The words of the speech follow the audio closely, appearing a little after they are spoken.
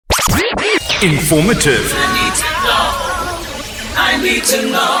Informative. I need to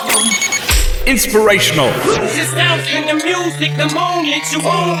know. Inspirational. It's down in the music, the moment you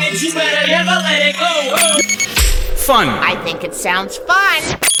own it, you better never let it go. Fun. I think it sounds fun.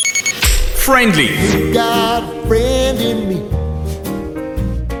 Friendly. You got a friend in me.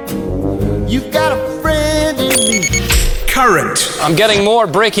 You got a friend in me. Current. I'm getting more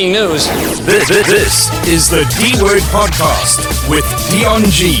breaking news. This is the D-Word Podcast with Deon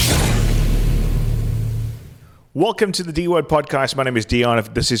G. Welcome to the D-Word Podcast. My name is Deon.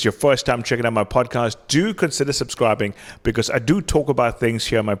 If this is your first time checking out my podcast, do consider subscribing because I do talk about things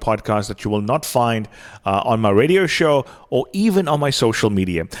here on my podcast that you will not find on my radio show or even on my social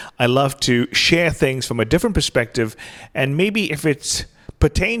media. I love to share things from a different perspective, and maybe if it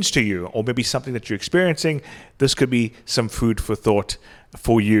pertains to you or maybe something that you're experiencing, this could be some food for thought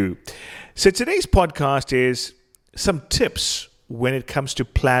for you. So today's podcast is some tips when it comes to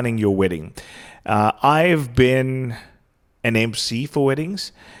planning your wedding. I've been an MC for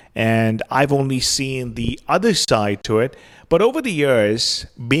weddings, and I've only seen the other side to it. But over the years,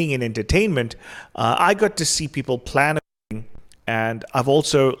 being in entertainment, I got to see people plan a wedding, and I've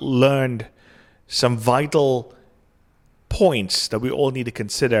also learned some vital points that we all need to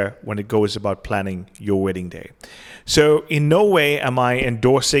consider when it goes about planning your wedding day. So in no way am I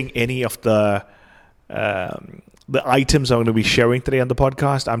endorsing any of the items I'm going to be sharing today on the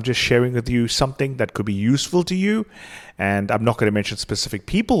podcast. I'm just sharing with you something that could be useful to you. And I'm not going to mention specific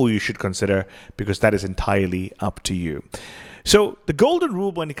people who you should consider because that is entirely up to you. So the golden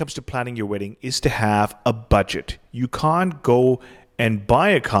rule when it comes to planning your wedding is to have a budget. You can't go and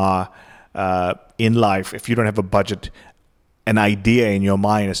buy a car in life if you don't have a budget, an idea in your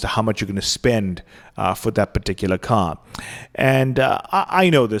mind as to how much you're going to spend for that particular car. And I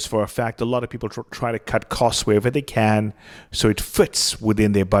know this for a fact. A lot of people try to cut costs wherever they can so it fits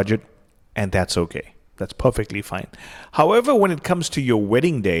within their budget, and that's okay. That's perfectly fine. However, when it comes to your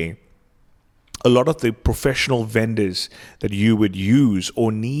wedding day, a lot of the professional vendors that you would use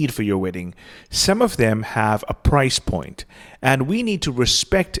or need for your wedding, some of them have a price point. And we need to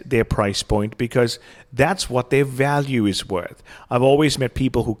respect their price point because that's what their value is worth. I've always met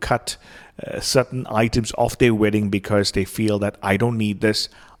people who cut certain items off their wedding because they feel that I don't need this,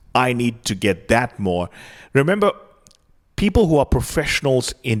 I need to get that more. Remember, people who are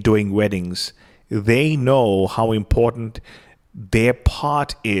professionals in doing weddings, they know how important their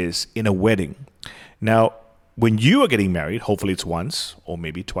part is in a wedding. Now, when you are getting married, hopefully it's once or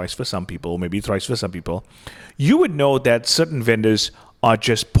maybe twice for some people, or maybe thrice for some people, you would know that certain vendors are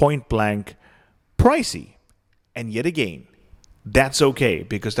just point blank pricey. And yet again, that's okay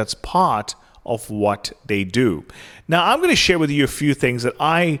because that's part of what they do. Now, I'm going to share with you a few things that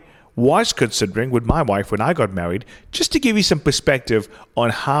I was considering with my wife when I got married, just to give you some perspective on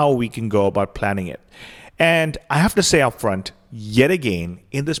how we can go about planning it. And I have to say up front, yet again,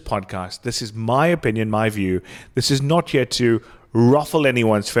 in this podcast, this is my opinion, my view. This is not here to ruffle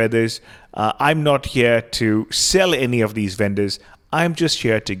anyone's feathers. I'm not here to sell any of these vendors. I'm just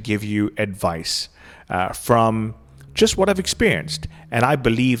here to give you advice from just what I've experienced. And I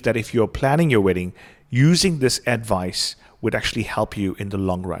believe that if you're planning your wedding, using this advice would actually help you in the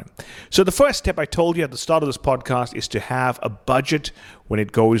long run. So the first step I told you at the start of this podcast is to have a budget when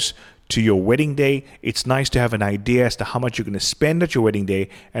it goes to your wedding day. It's nice to have an idea as to how much you're going to spend at your wedding day.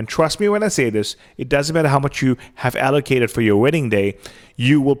 And trust me when I say this, it doesn't matter how much you have allocated for your wedding day,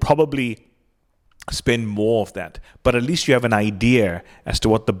 you will probably spend more of that. But at least you have an idea as to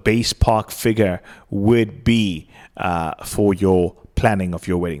what the base park figure would be for your planning of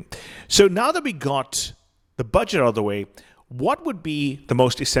your wedding. So now that we got the budget out of the way, what would be the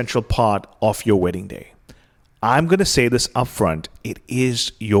most essential part of your wedding day? I'm going to say this up front. It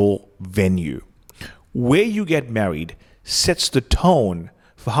is your venue. Where you get married sets the tone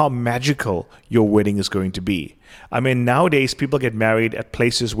for how magical your wedding is going to be. I mean, nowadays people get married at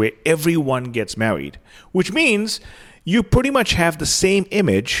places where everyone gets married, which means you pretty much have the same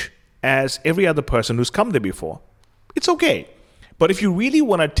image as every other person who's come there before. It's okay. But if you really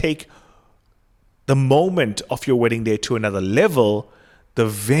want to take the moment of your wedding day to another level, the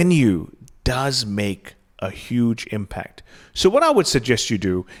venue does make a huge impact. So what I would suggest you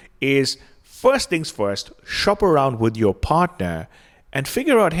do is, first things first, shop around with your partner and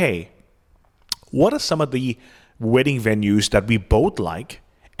figure out, hey, what are some of the wedding venues that we both like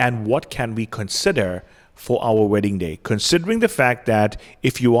and what can we consider for our wedding day? Considering the fact that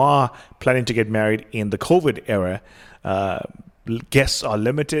if you are planning to get married in the COVID era, guests are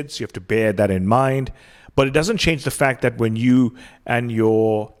limited, so you have to bear that in mind. But it doesn't change the fact that when you and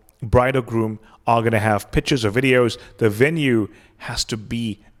your bride or groom are going to have pictures or videos, the venue has to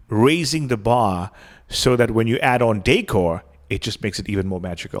be raising the bar so that when you add on decor, it just makes it even more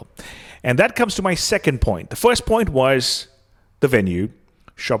magical. And that comes to my second point. The first point was the venue.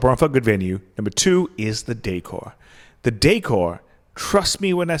 Shop around for a good venue. Number 2 is the decor. The decor, trust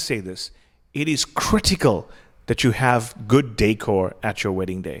me when I say this, it is critical that you have good decor at your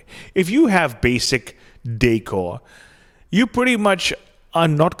wedding day. If you have basic decor, you pretty much are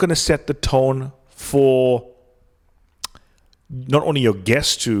not going to set the tone for not only your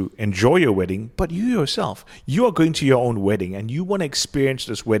guests to enjoy your wedding, but you yourself. You are going to your own wedding and you want to experience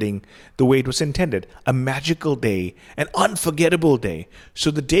this wedding the way it was intended. A magical day, an unforgettable day.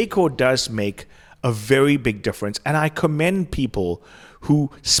 So the decor does make a very big difference. And I commend people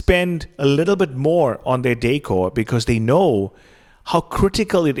who spend a little bit more on their decor because they know how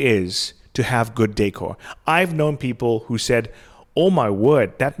critical it is to have good decor. I've known people who said, oh my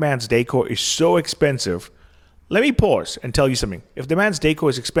word, that man's decor is so expensive. Let me pause and tell you something. If the man's decor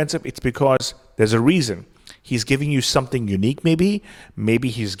is expensive, it's because there's a reason. He's giving you something unique maybe. Maybe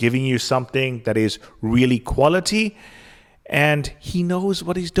he's giving you something that is really quality and he knows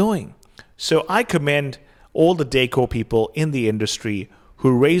what he's doing. So I commend all the decor people in the industry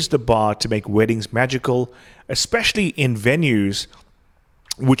who raise the bar to make weddings magical, especially in venues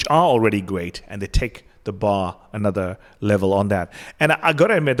which are already great, and they take the bar another level on that. And I got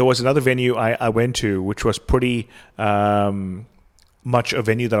to admit, there was another venue I went to, which was pretty much a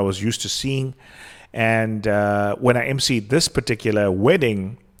venue that I was used to seeing. And when I emceed this particular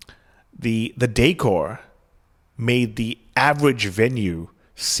wedding, the decor made the average venue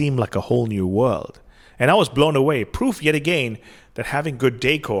seem like a whole new world. And I was blown away. Proof yet again that having good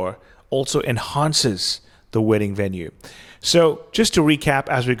decor also enhances the wedding venue. So just to recap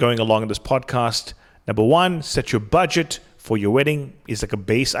as we're going along in this podcast, number 1, set your budget for your wedding is like a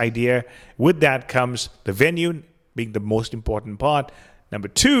base idea. With that comes the venue being the most important part. Number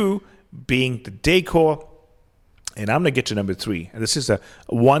 2 being the decor. And I'm going to get to number 3. And this is a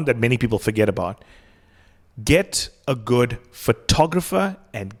one that many people forget about. Get a good photographer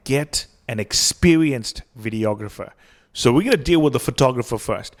and get an experienced videographer. So we're going to deal with the photographer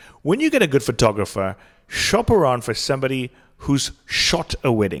first. When you get a good photographer, shop around for somebody who's shot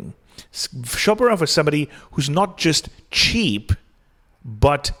a wedding. Shop around for somebody who's not just cheap,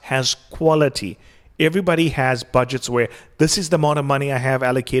 but has quality. Everybody has budgets where this is the amount of money I have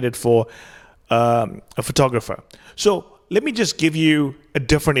allocated for a photographer. So let me just give you a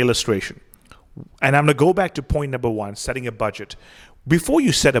different illustration. And I'm going to go back to point number 1, setting a budget. Before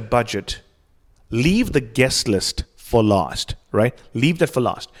you set a budget, leave the guest list for last, right? Leave that for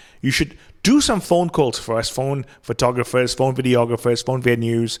last. You should do some phone calls first, phone photographers, phone videographers, phone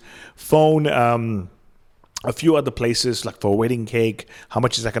venues, phone a few other places like for a wedding cake. How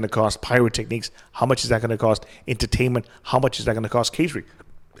much is that going to cost? Pyrotechnics. How much is that going to cost? Entertainment. How much is that going to cost? Catering.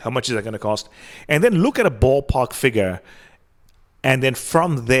 How much is that going to cost? And then look at a ballpark figure. And then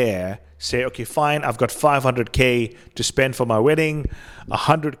from there, say, okay, fine, I've got 500K to spend for my wedding.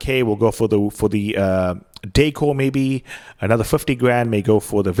 100K will go for the decor maybe. Another 50 grand may go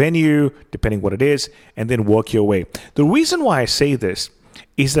for the venue, depending what it is, and then work your way. The reason why I say this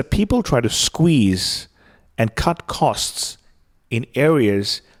is that people try to squeeze and cut costs in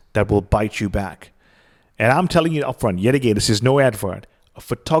areas that will bite you back. And I'm telling you upfront, yet again, this is no advert. A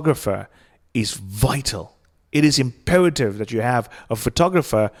photographer is vital. It is imperative that you have a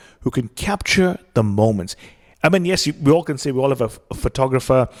photographer who can capture the moments. I mean, yes, we all can say we all have a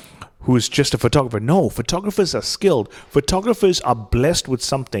photographer who is just a photographer. No, photographers are skilled. Photographers are blessed with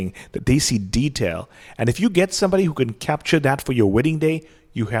something that they see detail. And if you get somebody who can capture that for your wedding day,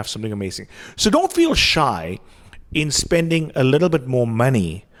 you have something amazing. So don't feel shy in spending a little bit more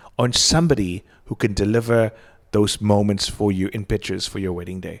money on somebody who can deliver those moments for you in pictures for your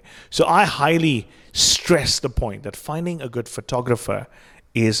wedding day. So I highly stress the point that finding a good photographer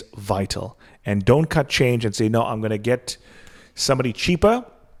is vital. And don't cut change and say, no, I'm going to get somebody cheaper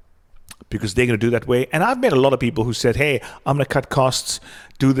because they're going to do that way. And I've met a lot of people who said, hey, I'm going to cut costs,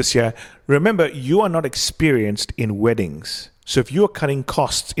 do this here. Remember, you are not experienced in weddings. So if you are cutting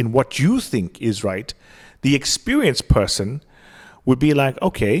costs in what you think is right, the experienced person would be like,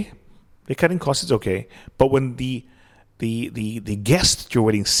 okay, they're cutting costs, it's okay. But when the guests at your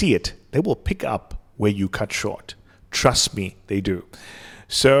wedding see it, they will pick up where you cut short. Trust me, they do.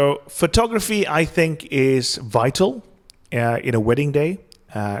 So photography, I think, is vital in a wedding day.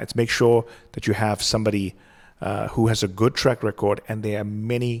 It's make sure that you have somebody who has a good track record, and there are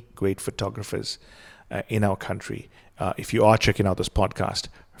many great photographers in our country. If you are checking out this podcast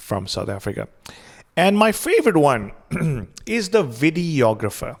from South Africa. And my favorite one is the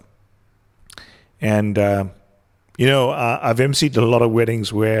videographer. And, I've emceed a lot of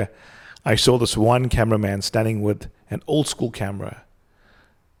weddings where I saw this one cameraman standing with an old school camera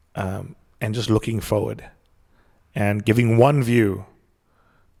and just looking forward and giving one view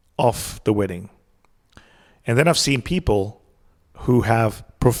of the wedding. And then I've seen people who have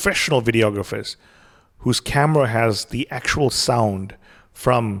professional videographers whose camera has the actual sound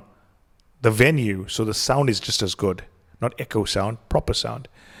from the venue, so the sound is just as good, not echo sound, proper sound.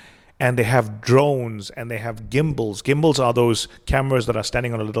 And they have drones and they have gimbals. Gimbals are those cameras that are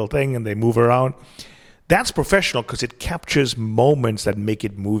standing on a little thing and they move around. That's professional because it captures moments that make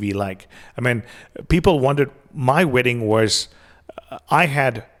it movie-like. I mean, people wondered, my wedding was, I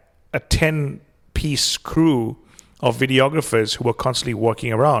had a 10-piece crew of videographers who were constantly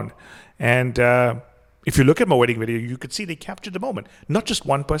working around. And if you look at my wedding video, you could see they captured the moment. Not just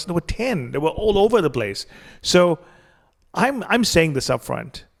one person, there were 10. They were all over the place. So I'm saying this up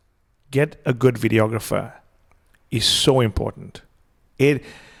front. Get a good videographer is so important.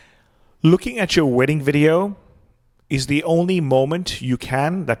 Looking at your wedding video is the only moment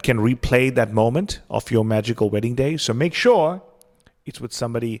that can replay that moment of your magical wedding day. So make sure it's with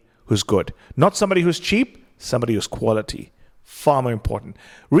somebody who's good. Not somebody who's cheap, somebody who's quality. Far more important.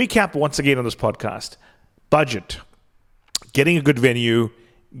 Recap once again on this podcast. Budget. Getting a good venue,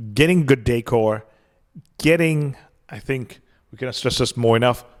 getting good decor, I think we cannot stress this more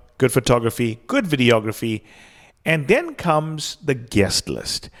enough, good photography, good videography, and then comes the guest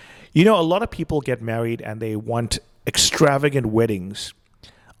list. A lot of people get married and they want extravagant weddings.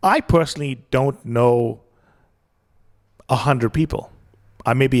 I personally don't know 100 people.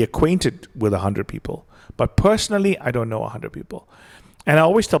 I may be acquainted with 100 people, but personally, I don't know 100 people. And I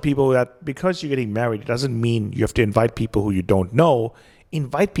always tell people that because you're getting married, it doesn't mean you have to invite people who you don't know.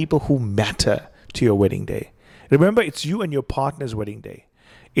 Invite people who matter to your wedding day. Remember, it's you and your partner's wedding day.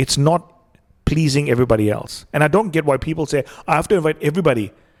 It's not pleasing everybody else. And I don't get why people say, I have to invite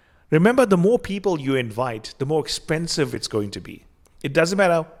everybody. Remember, the more people you invite, the more expensive it's going to be. It doesn't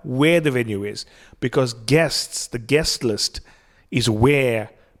matter where the venue is, because the guest list is where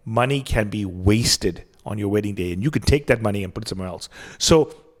money can be wasted on your wedding day, and you can take that money and put it somewhere else.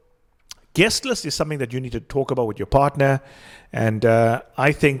 So guest list is something that you need to talk about with your partner, and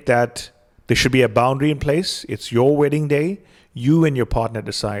I think that there should be a boundary in place. It's your wedding day. You and your partner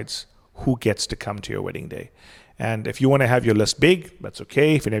decides who gets to come to your wedding day. And if you want to have your list big, that's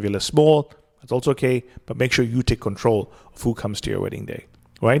okay. If you have your list small, that's also okay. But make sure you take control of who comes to your wedding day,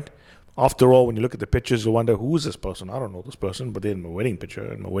 right? After all, when you look at the pictures, you wonder, who is this person? I don't know this person, but they're in my wedding picture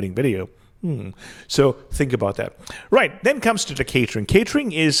and my wedding video. So think about that. Right, then comes to the catering.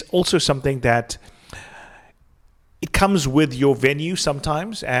 Catering is also something that it comes with your venue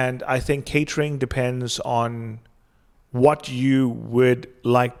sometimes, and I think catering depends on what you would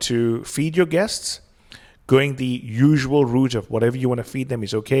like to feed your guests. Going the usual route of whatever you want to feed them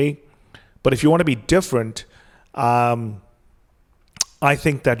is okay. But if you want to be different, I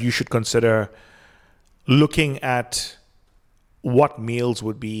think that you should consider looking at what meals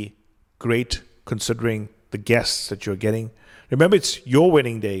would be great considering the guests that you're getting. Remember, it's your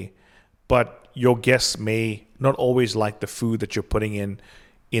wedding day, but your guests may not always like the food that you're putting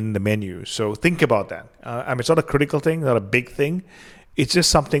in the menu. So think about that. It's not a critical thing, not a big thing. It's just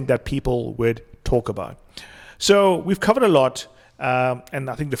something that people would talk about. So we've covered a lot, and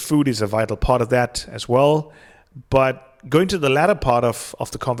I think the food is a vital part of that as well. But going to the latter part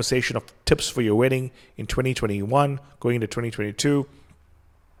of the conversation of tips for your wedding in 2021, going into 2022,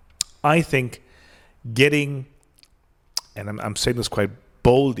 I think getting, and I'm saying this quite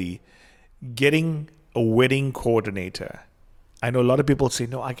boldly, getting a wedding coordinator. I know a lot of people say,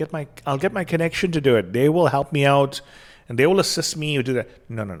 no, I'll get my connection to do it. They will help me out and they will assist me to do that.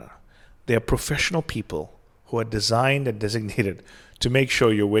 No. They are professional people who are designed and designated to make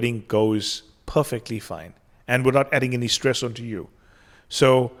sure your wedding goes perfectly fine and without adding any stress onto you.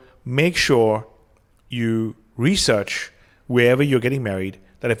 So make sure you research wherever you're getting married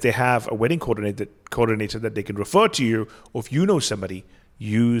that if they have a wedding coordinator that they can refer to you, or if you know somebody,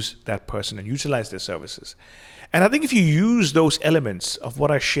 use that person and utilize their services. And I think if you use those elements of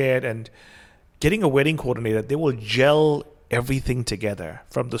what I shared and getting a wedding coordinator, they will gel everything together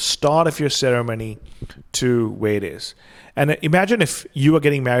from the start of your ceremony to where it is. And imagine if you are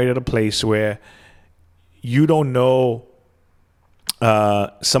getting married at a place where you don't know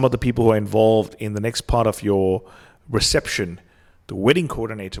some of the people who are involved in the next part of your reception. The wedding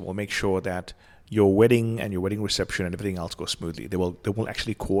coordinator will make sure that your wedding and your wedding reception and everything else goes smoothly. They will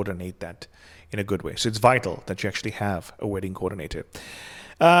actually coordinate that in a good way. So it's vital that you actually have a wedding coordinator.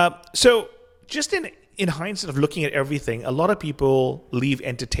 So just in hindsight of looking at everything, a lot of people leave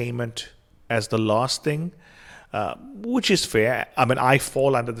entertainment as the last thing. which is fair. I mean, I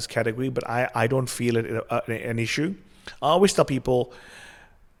fall under this category, but I don't feel it an issue. I always tell people,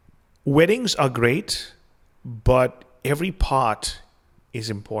 weddings are great, but every part is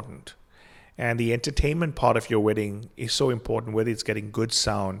important. And the entertainment part of your wedding is so important, whether it's getting good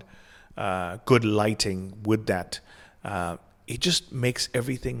sound, good lighting with that. It just makes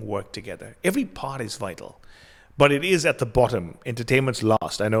everything work together. Every part is vital. But it is at the bottom. Entertainment's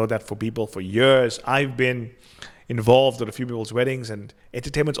last. I know that for people for years. I've been involved at a few people's weddings, and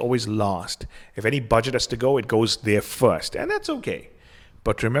entertainment's always last. If any budget has to go, it goes there first. And that's okay.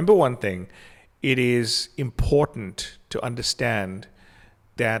 But remember one thing. It is important to understand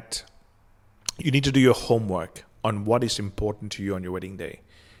that you need to do your homework on what is important to you on your wedding day.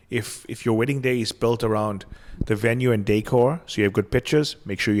 If your wedding day is built around the venue and decor, so you have good pictures,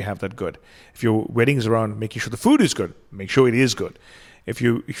 make sure you have that good. If your wedding is around making sure the food is good, make sure it is good. If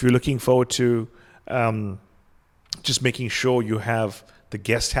you're looking forward to just making sure you have the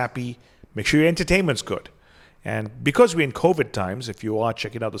guests happy, make sure your entertainment's good. And because we're in COVID times, if you are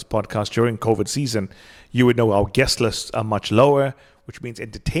checking out this podcast during COVID season, you would know our guest lists are much lower, which means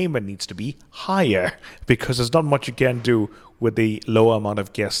entertainment needs to be higher because there's not much you can do with the lower amount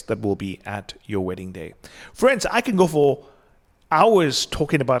of guests that will be at your wedding day. Friends, I can go for hours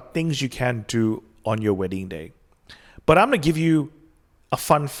talking about things you can do on your wedding day. But I'm going to give you a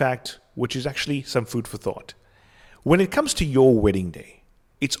fun fact, which is actually some food for thought. When it comes to your wedding day,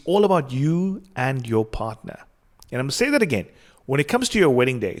 it's all about you and your partner. And I'm going to say that again. When it comes to your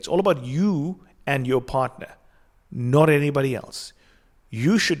wedding day, it's all about you and your partner, not anybody else.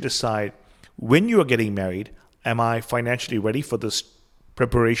 You should decide when you are getting married, am I financially ready for this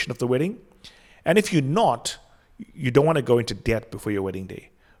preparation of the wedding? And if you're not, you don't want to go into debt before your wedding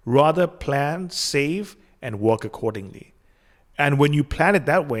day. Rather plan, save, and work accordingly. And when you plan it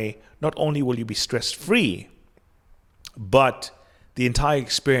that way, not only will you be stress-free, but the entire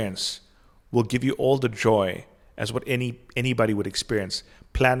experience will give you all the joy as what anybody would experience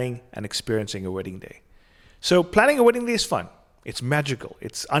planning and experiencing a wedding day. So planning a wedding day is fun. It's magical.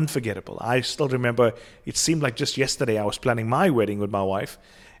 It's unforgettable. I still remember it seemed like just yesterday I was planning my wedding with my wife,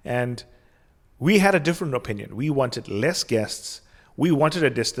 and we had a different opinion. We wanted less guests. We wanted a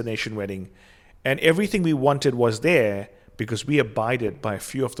destination wedding, and everything we wanted was there because we abided by a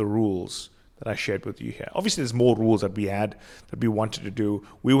few of the rules that I shared with you here. Obviously, there's more rules that we had that we wanted to do.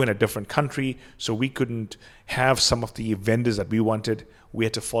 We were in a different country, so we couldn't have some of the vendors that we wanted. We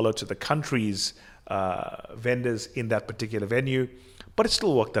had to follow to the country's vendors in that particular venue, but it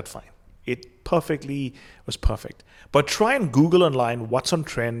still worked out fine. It was perfect. But try and Google online what's on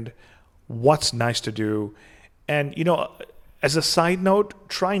trend, what's nice to do. And, as a side note,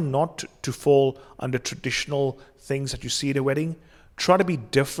 try not to fall under traditional things that you see at a wedding. Try to be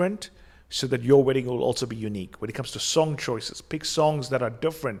different so that your wedding will also be unique. When it comes to song choices, pick songs that are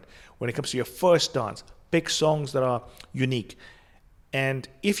different. When it comes to your first dance, pick songs that are unique. And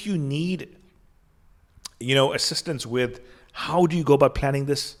if you need assistance with how do you go about planning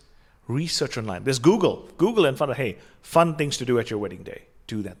this, research online. There's Google and find out, hey, fun things to do at your wedding day.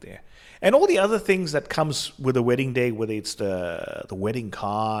 Do that there. And all the other things that comes with a wedding day, whether it's the wedding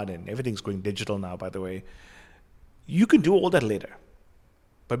card, and everything's going digital now, by the way, you can do all that later.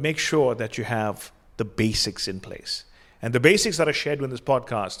 But make sure that you have the basics in place. And the basics that are shared in this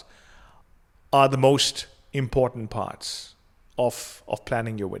podcast are the most important parts of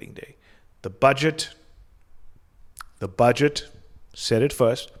planning your wedding day. The budget, set it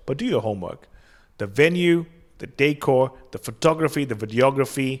first, but do your homework. The venue, the decor, the photography, the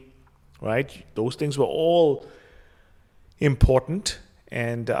videography, right? Those things were all important.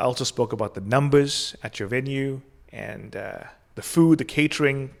 And I also spoke about the numbers at your venue and the food, the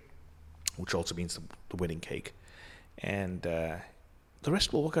catering, which also means the wedding cake. And the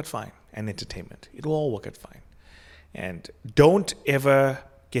rest will work out fine. And entertainment. It will all work out fine. And don't ever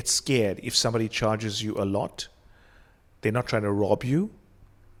get scared if somebody charges you a lot. They're not trying to rob you.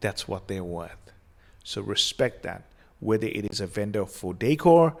 That's what they're worth. So respect that. Whether it is a vendor for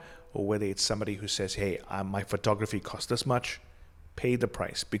decor or whether it's somebody who says, hey, my photography costs this much, pay the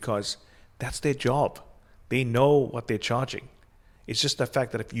price because that's their job. They know what they're charging. It's just the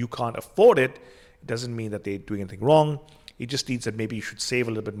fact that if you can't afford it, it doesn't mean that they're doing anything wrong. It just means that maybe you should save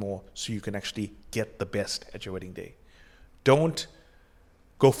a little bit more so you can actually get the best at your wedding day. Don't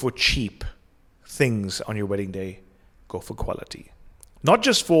go for cheap things on your wedding day. Go for quality. Not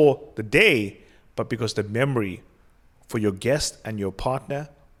just for the day, but because the memory for your guest and your partner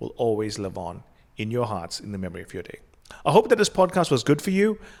will always live on in your hearts in the memory of your day. I hope that this podcast was good for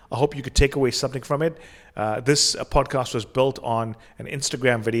you. I hope you could take away something from it. This podcast was built on an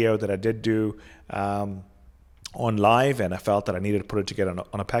Instagram video that I did do on live, and I felt that I needed to put it together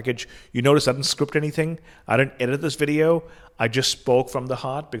on a package. You notice I didn't script anything. I didn't edit this video. I just spoke from the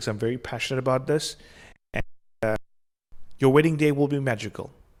heart because I'm very passionate about this. And your wedding day will be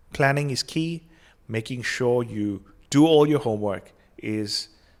magical. Planning is key. Making sure you do all your homework is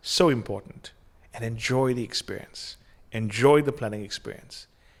so important. And enjoy the experience. Enjoy the planning experience.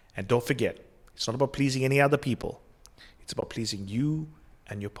 And don't forget, it's not about pleasing any other people. It's about pleasing you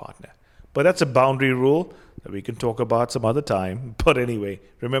and your partner. But that's a boundary rule that we can talk about some other time. But anyway,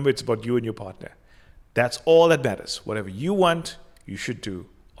 remember, it's about you and your partner. That's all that matters. Whatever you want, you should do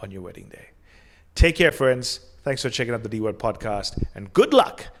on your wedding day. Take care, friends. Thanks for checking out the D-Word podcast. And good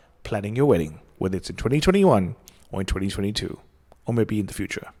luck planning your wedding, whether it's in 2021 or in 2022, or maybe in the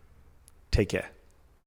future. Take care.